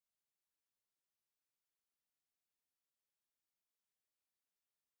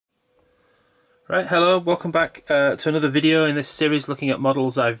Right, hello, welcome back to another video in this series looking at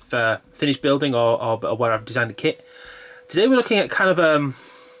models I've finished building or where I've designed a kit. Today we're looking at kind of a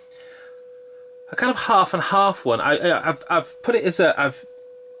half and half one. I've put it as I've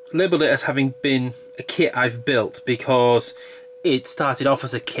labelled it as having been a kit I've built because it started off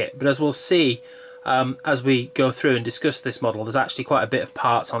as a kit, but as we'll see as we go through and discuss this model, there's actually quite a bit of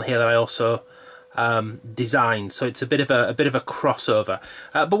parts on here that I also designed, so it's a bit of a crossover.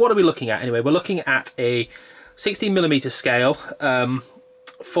 But what are we looking at anyway? We're looking at a 16mm scale,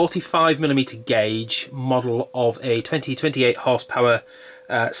 45mm gauge model of a 28 horsepower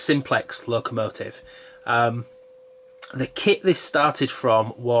Simplex locomotive. The kit this started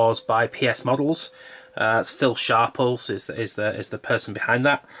from was by PS Models. It's Phil Sharples is the person behind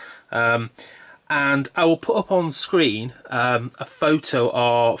that. And I will put up on screen a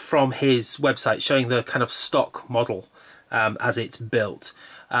photo from his website showing the kind of stock model as it's built.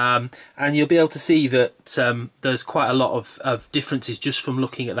 And you'll be able to see that there's quite a lot of differences just from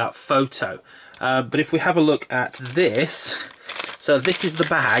looking at that photo. But if we have a look at this, so this is the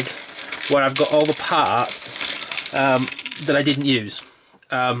bag where I've got all the parts that I didn't use.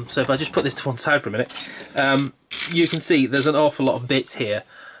 So if I just put this to one side for a minute, you can see there's an awful lot of bits here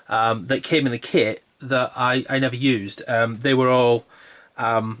that came in the kit that I never used. They were all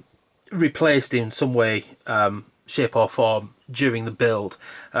replaced in some way, shape or form during the build,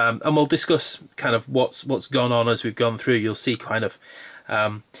 and we'll discuss kind of what's gone on as we've gone through. You'll see kind of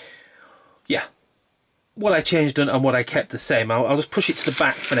yeah, what I changed and what I kept the same. I'll just push it to the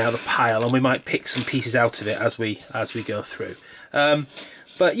back for now, the pile, and we might pick some pieces out of it as we go through.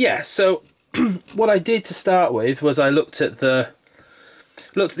 But yeah, so what I did to start with was I looked at the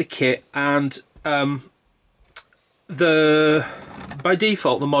kit, and by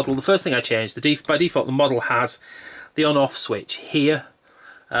default the model, the first thing I changed, by default the model has the on-off switch here,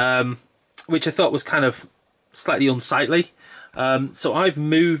 which I thought was kind of slightly unsightly. So I've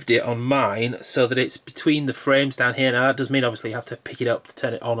moved it on mine so that it's between the frames down here. Now that does mean obviously you have to pick it up to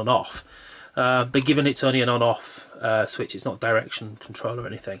turn it on and off, but given it's only an on-off switch, it's not direction control or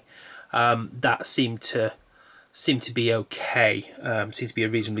anything, that seemed to be okay. Seemed to be a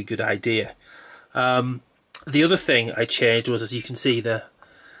reasonably good idea. The other thing I changed was, as you can see, the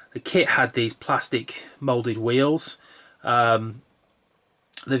kit had these plastic moulded wheels. They've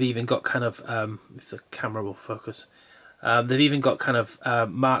even got kind of, if the camera will focus, they've even got kind of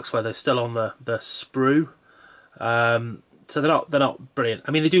marks where they're still on the sprue. So they're not brilliant.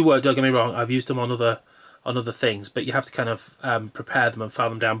 I mean, they do work, don't get me wrong. I've used them on other things, but you have to kind of prepare them and file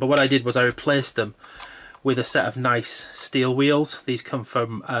them down. But what I did was I replaced them with a set of nice steel wheels. These come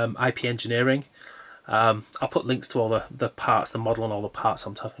from IP Engineering. I'll put links to all the parts, the model and all the parts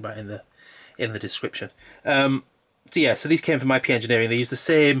I'm talking about in the description. So yeah, so these came from IP Engineering. They use the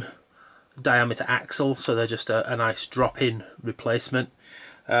same diameter axle, so they're just a nice drop-in replacement.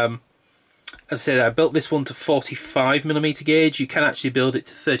 As I said, I built this one to 45mm gauge. You can actually build it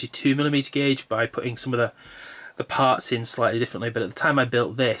to 32mm gauge by putting some of the parts in slightly differently, but at the time I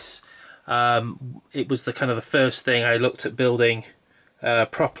built this, it was the kind of the first thing I looked at building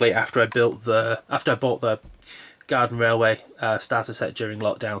properly after I bought the Garden Railway starter set during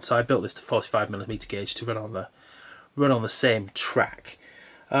lockdown. So I built this to 45mm gauge to run on the same track.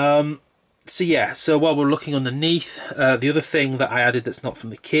 So yeah, so while we're looking underneath, the other thing that I added that's not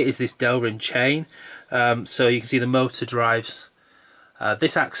from the kit is this Delrin chain. So you can see the motor drives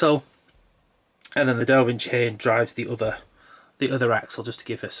this axle, and then the Delrin chain drives the other axle, just to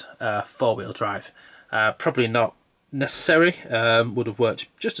give us four-wheel drive. Probably not necessary, would have worked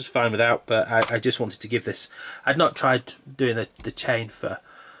just as fine without, but I just wanted to give this. I'd not tried doing the chain for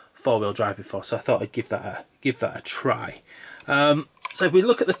four-wheel drive before, so I thought I'd give that a try. So if we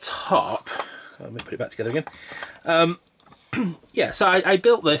look at the top, let me put it back together again. Yeah, so I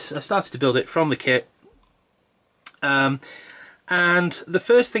built this. I started to build it from the kit. And the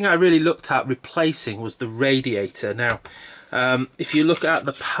first thing I really looked at replacing was the radiator. Now, if you look at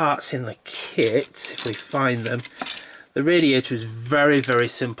the parts in the kit, if we find them, the radiator is very, very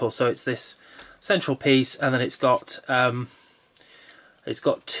simple. So it's this central piece, and then it's got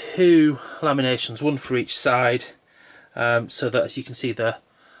two laminations, one for each side, so that, as you can see, the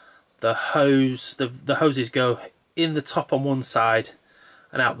hoses go in the top on one side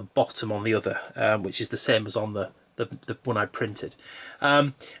and out the bottom on the other, which is the same as on the one I printed.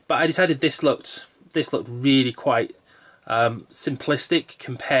 But I decided this looked really quite simplistic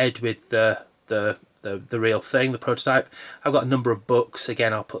compared with the real thing, the prototype. I've got a number of books.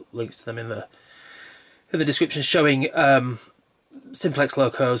 Again, I'll put links to them in the description, showing Simplex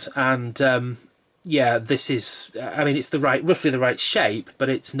locos, and yeah, this is, I mean, it's the roughly the right shape, but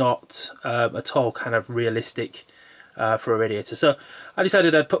it's not at all kind of realistic for a radiator. So I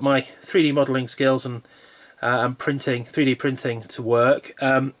decided I'd put my 3D modelling skills and 3D printing to work,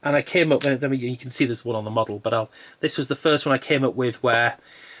 and I came up with, I mean, you can see there's one on the model, but this was the first one I came up with where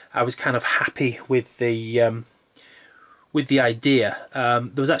I was kind of happy with the idea. There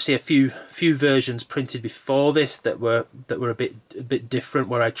was actually a few versions printed before this that were a bit different,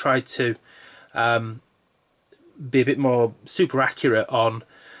 where I tried to be a bit more super accurate on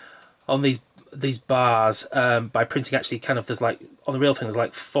these bars by printing actually kind of, there's like, on the real thing there's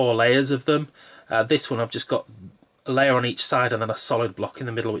like 4 layers of them. This one I've just got a layer on each side and then a solid block in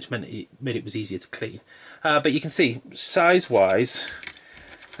the middle, which made it was easier to clean. But you can see size wise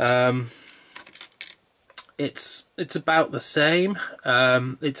it's about the same.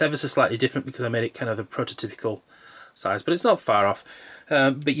 It's ever so slightly different because I made it kind of the prototypical size, but it's not far off.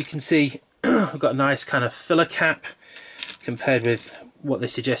 But you can see I've got a nice kind of filler cap compared with what they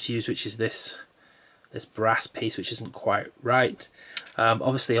suggest you use, which is this brass piece, which isn't quite right.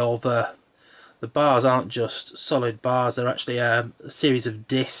 Obviously all the bars aren't just solid bars, they're actually a series of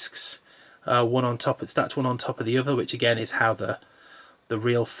discs, stacked one on top of the other, which again is how the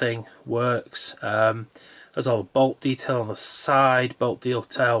real thing works. There's all the bolt detail on the side, bolt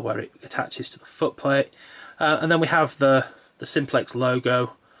detail where it attaches to the footplate, and then we have the Simplex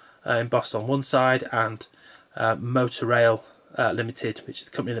logo embossed on one side, and Motorail Limited, which is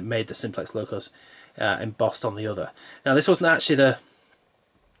the company that made the Simplex locos, embossed on the other. Now this wasn't actually the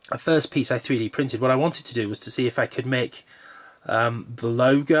first piece I 3D printed. What I wanted to do was to see if I could make the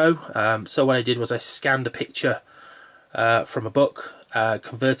logo. So what I did was I scanned a picture from a book,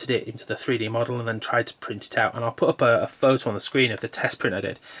 converted it into the 3D model, and then tried to print it out. And I'll put up a photo on the screen of the test print I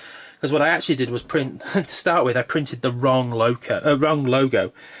did. Because what I actually did was print, to start with, I printed the wrong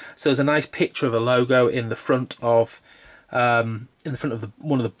logo. So there's a nice picture of a logo in the front of one of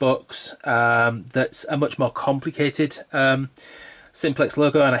the books. That's a much more complicated Simplex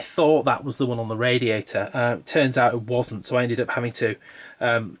logo, and I thought that was the one on the radiator. Turns out it wasn't, so I ended up having to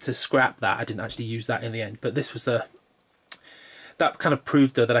scrap that. I didn't actually use that in the end, but this was that kind of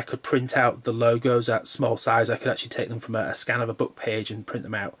proved though that I could print out the logos at small size. I could actually take them from a scan of a book page and print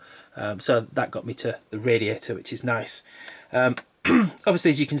them out. So that got me to the radiator, which is nice.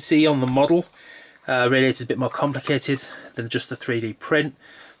 Obviously, as you can see on the model, radiator is a bit more complicated than just the 3D print.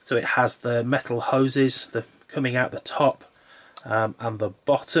 So it has the metal hoses coming out the top and the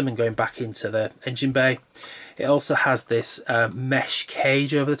bottom and going back into the engine bay. It also has this mesh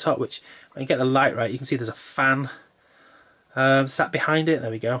cage over the top, which when you get the light right, you can see there's a fan sat behind it.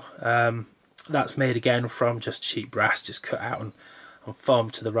 There we go. That's made again from just cheap brass, just cut out and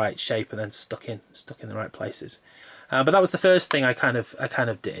formed to the right shape and then stuck in the right places. But that was the first thing I kind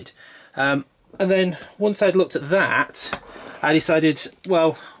of did. And then once I'd looked at that, I decided,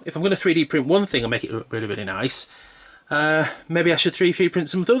 well, if I'm going to 3D print one thing and make it look really, really nice, maybe I should 3D print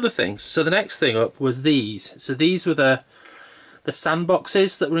some other things. So the next thing up was these. So these were the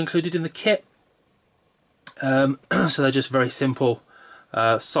sandboxes that were included in the kit. So they're just very simple,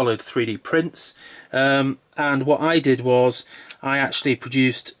 solid 3D prints. And what I did was I actually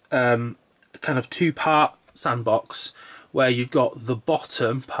produced kind of 2-part sandbox where you've got the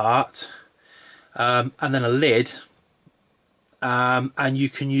bottom part and then a lid, and you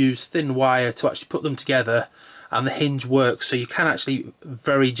can use thin wire to actually put them together, and the hinge works, so you can actually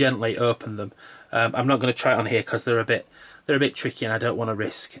very gently open them. I'm not going to try it on here because they're a bit tricky and I don't want to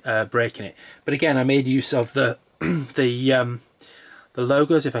risk breaking it. But again, I made use of the the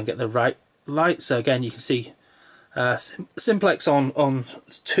logos, if I can get the right light. So again, you can see Simplex on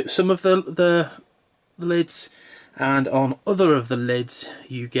some of the lids, and on other of the lids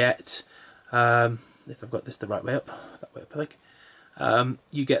you get, if I've got this the right way up, that way up I think,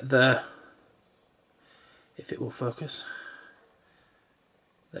 you get the, if it will focus,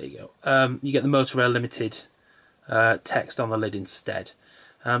 there you go, you get the Motorail Limited text on the lid instead.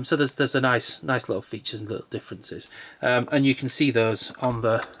 So there's a nice little features and little differences, and you can see those on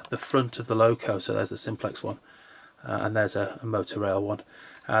the front of the loco. So there's the Simplex one, and there's a Motorail one.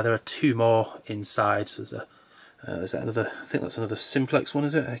 There are 2 more inside. So there's another, I think that's another Simplex one,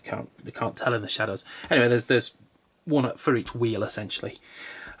 is it? I can't tell in the shadows. Anyway, there's one for each wheel essentially.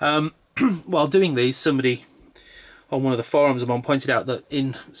 While doing these, somebody on one of the forums I'm on pointed out that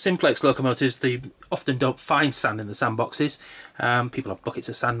in Simplex locomotives they often don't find sand in the sandboxes. People have buckets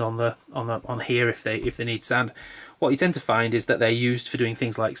of sand on here if they need sand. What you tend to find is that they're used for doing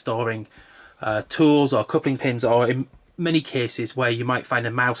things like storing tools or coupling pins, or in many cases where you might find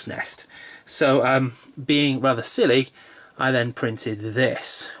a mouse nest. So being rather silly, I then printed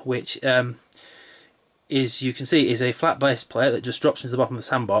this, which is, you can see, is a flat base plate that just drops into the bottom of the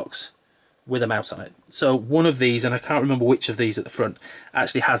sandbox with a mouse on it. So one of these, and I can't remember which of these at the front,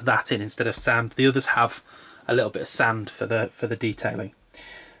 actually has that in instead of sand. The others have a little bit of sand for the detailing.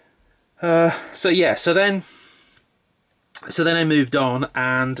 So yeah, so then I moved on,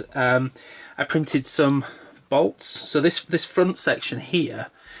 and I printed some bolts. So this front section here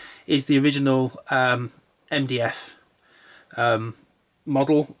is the original MDF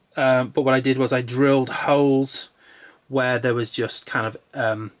model, but what I did was I drilled holes where there was just kind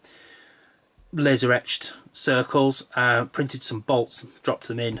of laser etched circles, printed some bolts, dropped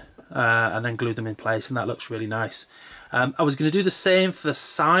them in, and then glued them in place, and that looks really nice. I was going to do the same for the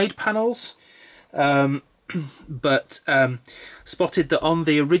side panels, but spotted that on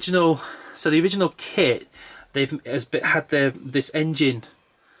the original, so the original kit, had this engine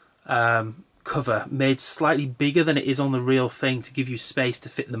cover made slightly bigger than it is on the real thing to give you space to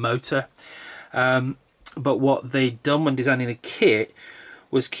fit the motor. But what they'd done when designing the kit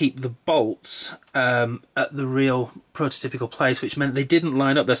was keep the bolts at the real prototypical place, which meant they didn't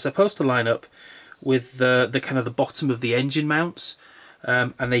line up. They're supposed to line up with the kind of the bottom of the engine mounts,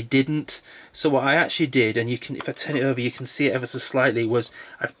 and they didn't. So what I actually did, and you can, if I turn it over, you can see it ever so slightly, was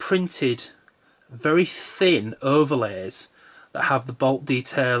I've printed very thin overlays that have the bolt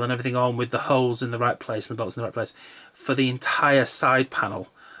detail and everything on, with the holes in the right place and the bolts in the right place for the entire side panel,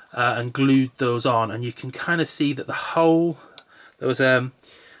 and glued those on. And you can kind of see that the hole, there was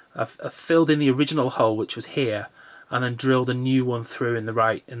I've filled in the original hole, which was here, and then drilled a new one through in the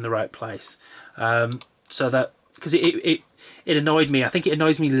right place. So that, because it annoyed me. I think it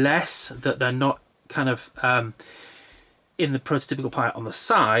annoys me less that they're not kind of in the prototypical part on the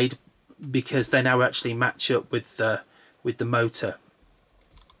side, because they now actually match up with the motor.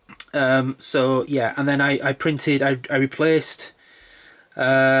 So yeah, and then I printed, I replaced, so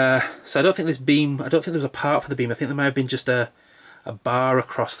I don't think this beam, I don't think there was a part for the beam. I think there might have been just a bar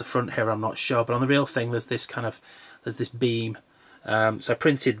across the front here, I'm not sure, but on the real thing there's this kind of, there's this beam. So I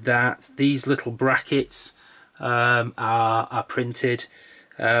printed that. These little brackets are printed.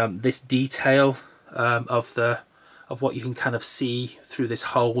 This detail of what you can kind of see through this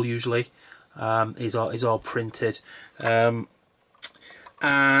hole usually is all printed.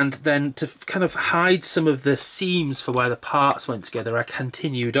 And then to kind of hide some of the seams for where the parts went together, I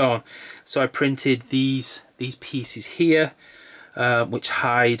continued on. So I printed these pieces here, which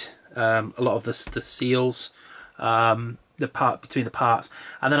hide a lot of the seals, the part between the parts.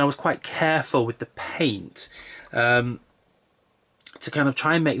 And then I was quite careful with the paint to kind of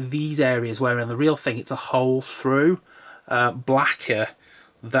try and make these areas where in the real thing it's a hole through blacker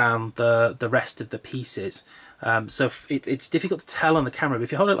than the rest of the pieces. So it's difficult to tell on the camera, but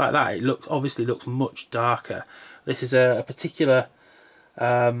if you hold it like that, it obviously looks much darker. This is a particular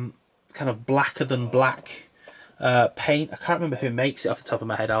kind of blacker than black paint. I can't remember who makes it off the top of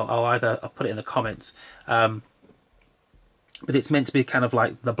my head. I'll put it in the comments. But it's meant to be kind of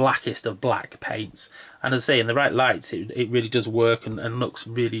like the blackest of black paints. And as I say, in the right lights, it really does work and looks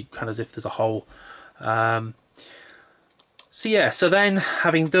really kind of as if there's a hole. So yeah, so then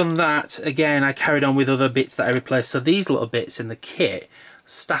having done that, again, I carried on with other bits that I replaced. So these little bits in the kit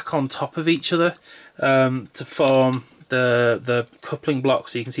stack on top of each other to form the coupling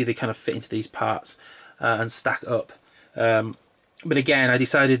blocks. So you can see they kind of fit into these parts and stack up. But again, I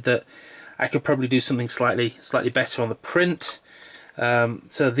decided that I could probably do something slightly better on the print.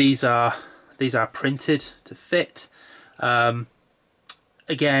 So these are printed to fit.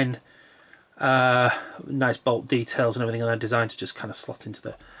 Again, nice bolt details and everything, and they're designed to just kind of slot into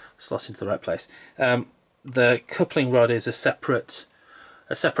the right place. The coupling rod is a separate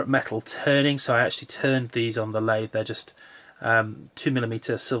metal turning, so I actually turned these on the lathe. They're just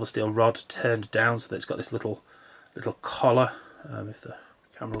 2mm silver steel rod turned down, so that it's got this little collar. If the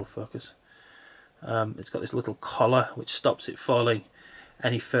camera will focus, it's got this little collar which stops it falling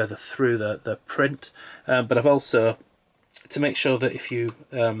any further through the print. But I've also, to make sure that if you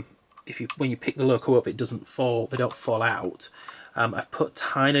when you pick the loco up, it doesn't fall, they don't fall out, I've put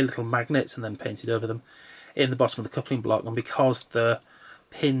tiny little magnets and then painted over them in the bottom of the coupling block. And because the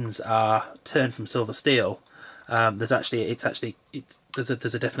pins are turned from silver steel, there's a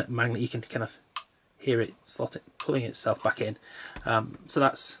definite magnet. You can kind of hear it pulling itself back in. So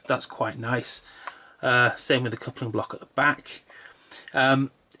that's quite nice. Same with the coupling block at the back.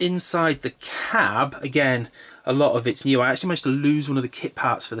 Inside the cab, again, a lot of it's new. I actually managed to lose one of the kit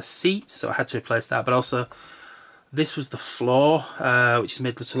parts for the seat, so I had to replace that. But also, this was the floor, which is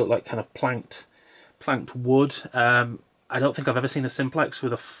made to look like kind of planked wood. I don't think I've ever seen a Simplex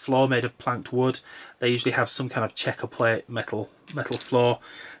with a floor made of planked wood. They usually have some kind of checker plate metal floor.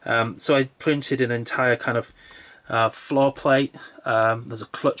 So I printed an entire kind of floor plate. There's a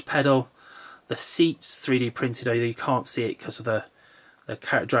clutch pedal. The seats 3D printed, although you can't see it because of the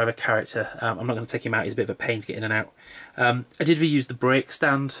driver character. I'm not going to take him out, he's a bit of a pain to get in and out. I did reuse the brake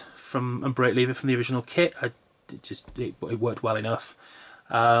stand and brake lever from the original kit. It worked well enough.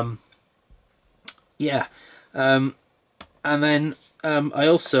 Yeah. And then I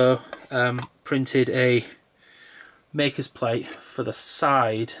also printed a maker's plate for the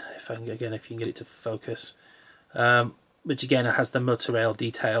side, if you can get it to focus, which again has the motor rail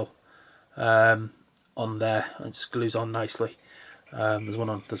detail on there, and it just glues on nicely. There's one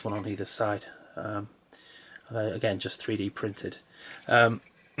on either side. Again, just 3D printed.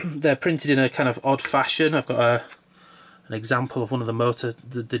 They're printed in a kind of odd fashion. I've got an example of one of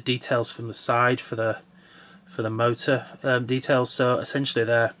the details from the side for the motor details. So essentially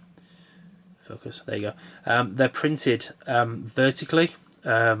they're focus. There you go. They're printed vertically,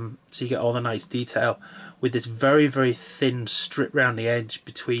 so you get all the nice detail with this very, very thin strip around the edge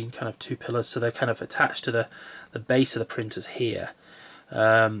between kind of two pillars. So they're kind of attached to the base of the printers here.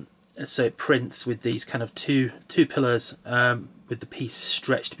 So it prints with these kind of two pillars with the piece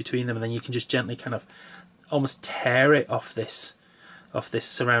stretched between them, and then you can just gently kind of almost tear it off this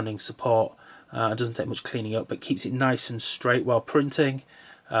surrounding support. It doesn't take much cleaning up, but keeps it nice and straight while printing,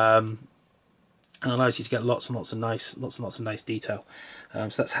 and allows you to get lots and lots of nice detail. So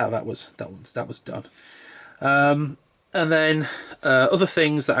that's how that was done. And then other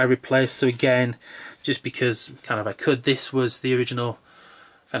things that I replaced. So again, just because kind of I could, this was the original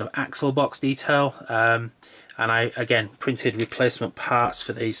kind of axle box detail, and I again printed replacement parts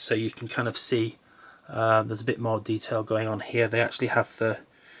for these, so you can kind of see there's a bit more detail going on here. They actually have the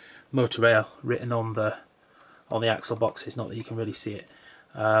motor rail written on the axle boxes, not that you can really see it.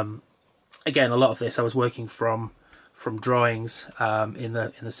 Again, a lot of this I was working from drawings in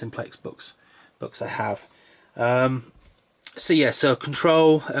the Simplex books I have. So yeah, so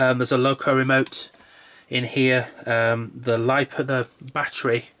control, there's a loco remote in here. The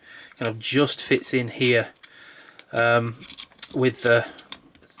battery kind of just fits in here with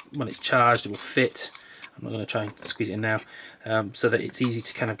when it's charged, it will fit. I'm not going to try and squeeze it in now, so that it's easy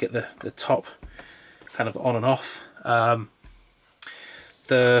to kind of get the top kind of on and off.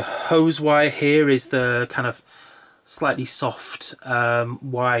 The hose wire here is the kind of slightly soft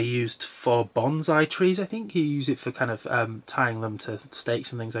wire used for bonsai trees. I think you use it for kind of tying them to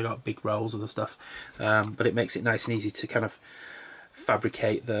stakes and things. I got big rolls of the stuff, but it makes it nice and easy to kind of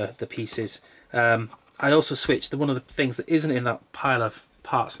fabricate the pieces. I also switched, one of the things that isn't in that pile of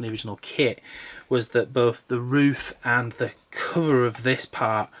parts from the original kit was that both the roof and the cover of this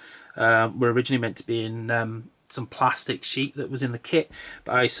part were originally meant to be in some plastic sheet that was in the kit,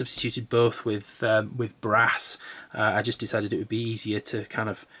 but I substituted both with brass. I just decided it would be easier to kind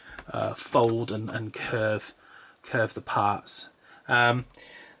of fold and curve the parts. And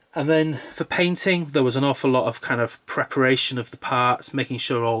then for painting, there was an awful lot of kind of preparation of the parts, making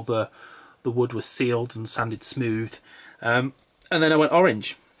sure all the wood was sealed and sanded smooth. And then I went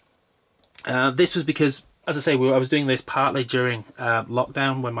orange. This was because, as I say, I was doing this partly during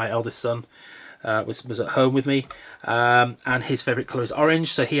lockdown when my eldest son was at home with me, and his favourite colour is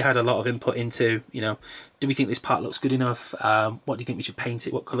orange, so he had a lot of input into, you know, do we think this part looks good enough? What do you think we should paint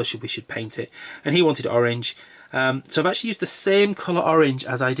it? What colour we should paint it? And he wanted orange. So I've actually used the same colour orange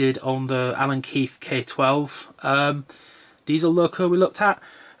as I did on the Alan Keef K12 diesel loco we looked at.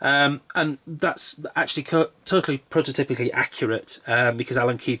 And that's actually totally prototypically accurate, because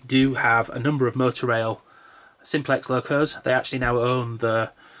Alan Keef do have a number of motor rail Simplex locos. They actually now own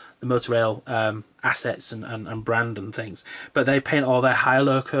the motor rail assets and brand and things, but they paint all their higher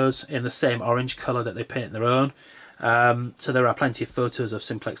locos in the same orange colour that they paint their own. So there are plenty of photos of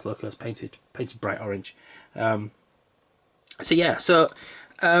Simplex locos painted bright orange. So yeah, so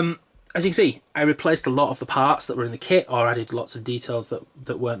as you can see, I replaced a lot of the parts that were in the kit, or added lots of details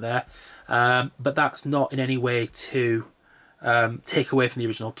that weren't there, but that's not in any way to take away from the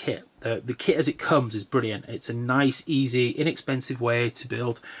original kit. The kit as it comes is brilliant. It's a nice, easy, inexpensive way to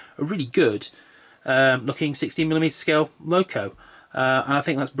build a really good looking 16mm scale loco, and I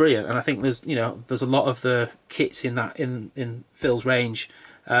think that's brilliant. And I think there's a lot of the kits in Phil's range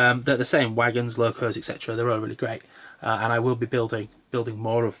that are the same, wagons, locos, etc. They're all really great, and I will be building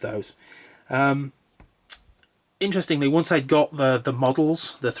more of those. Interestingly, once I'd got the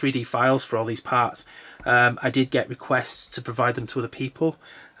models, the 3D files for all these parts, I did get requests to provide them to other people.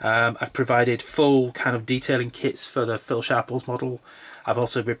 I've provided full kind of detailing kits for the Phil Sharples model, I've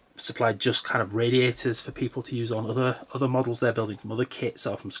also supplied just kind of radiators for people to use on other models they're building from other kits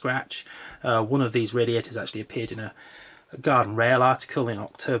or from scratch. One of these radiators actually appeared in a Garden Rail article in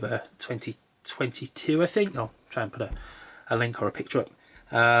October 2022, I think. I'll try and put a link or a picture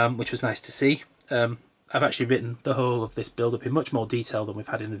up, which was nice to see. I've actually written the whole of this build up in much more detail than we've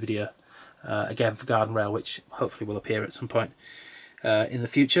had in the video, again for Garden Rail, which hopefully will appear at some point in the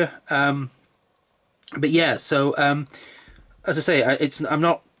future. But yeah, so as I say, I'm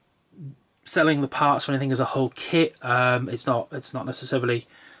not selling the parts or anything as a whole kit. It's not necessarily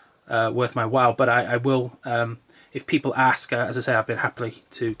worth my while, but I will, if people ask, as I say, I've been happy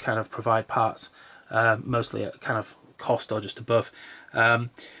to kind of provide parts, mostly at kind of cost or just above. I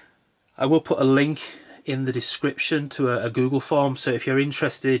will put a link in the description to a Google form, so if you're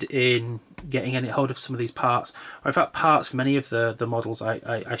interested in getting any hold of some of these parts, or in fact parts from any of the models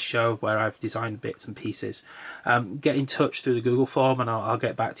I show where I've designed bits and pieces, get in touch through the Google form and I'll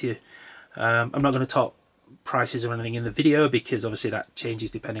get back to you. I'm not going to talk prices or anything in the video because obviously that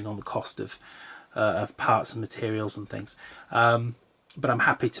changes depending on the cost of parts and materials and things, but I'm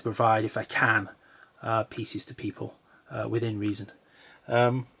happy to provide, if I can, pieces to people within reason.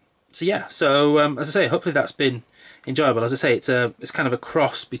 So yeah, so as I say, hopefully that's been enjoyable. As I say, it's kind of a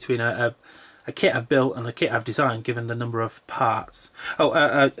cross between a kit I've built and a kit I've designed, given the number of parts. Oh,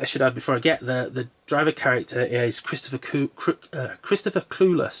 I should add before I get the driver character is Christopher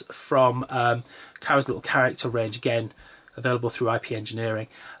Clueless from Kara's Little Character range, again available through IP Engineering.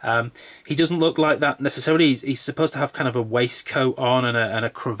 He doesn't look like that necessarily. He's supposed to have kind of a waistcoat on and a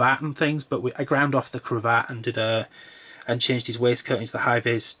cravat and things, but I ground off the cravat and changed his waistcoat into the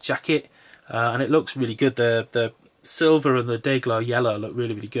high-vis jacket, and it looks really good. The silver and the Dayglow yellow look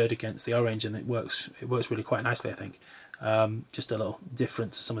really good against the orange, and it works really quite nicely, I think. Just a little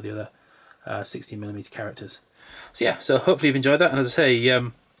different to some of the other 16mm characters. So yeah, so hopefully you've enjoyed that, and as I say,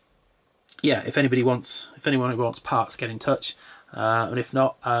 yeah, if anyone wants parts, get in touch, and if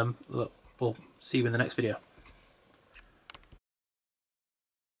not, we'll see you in the next video.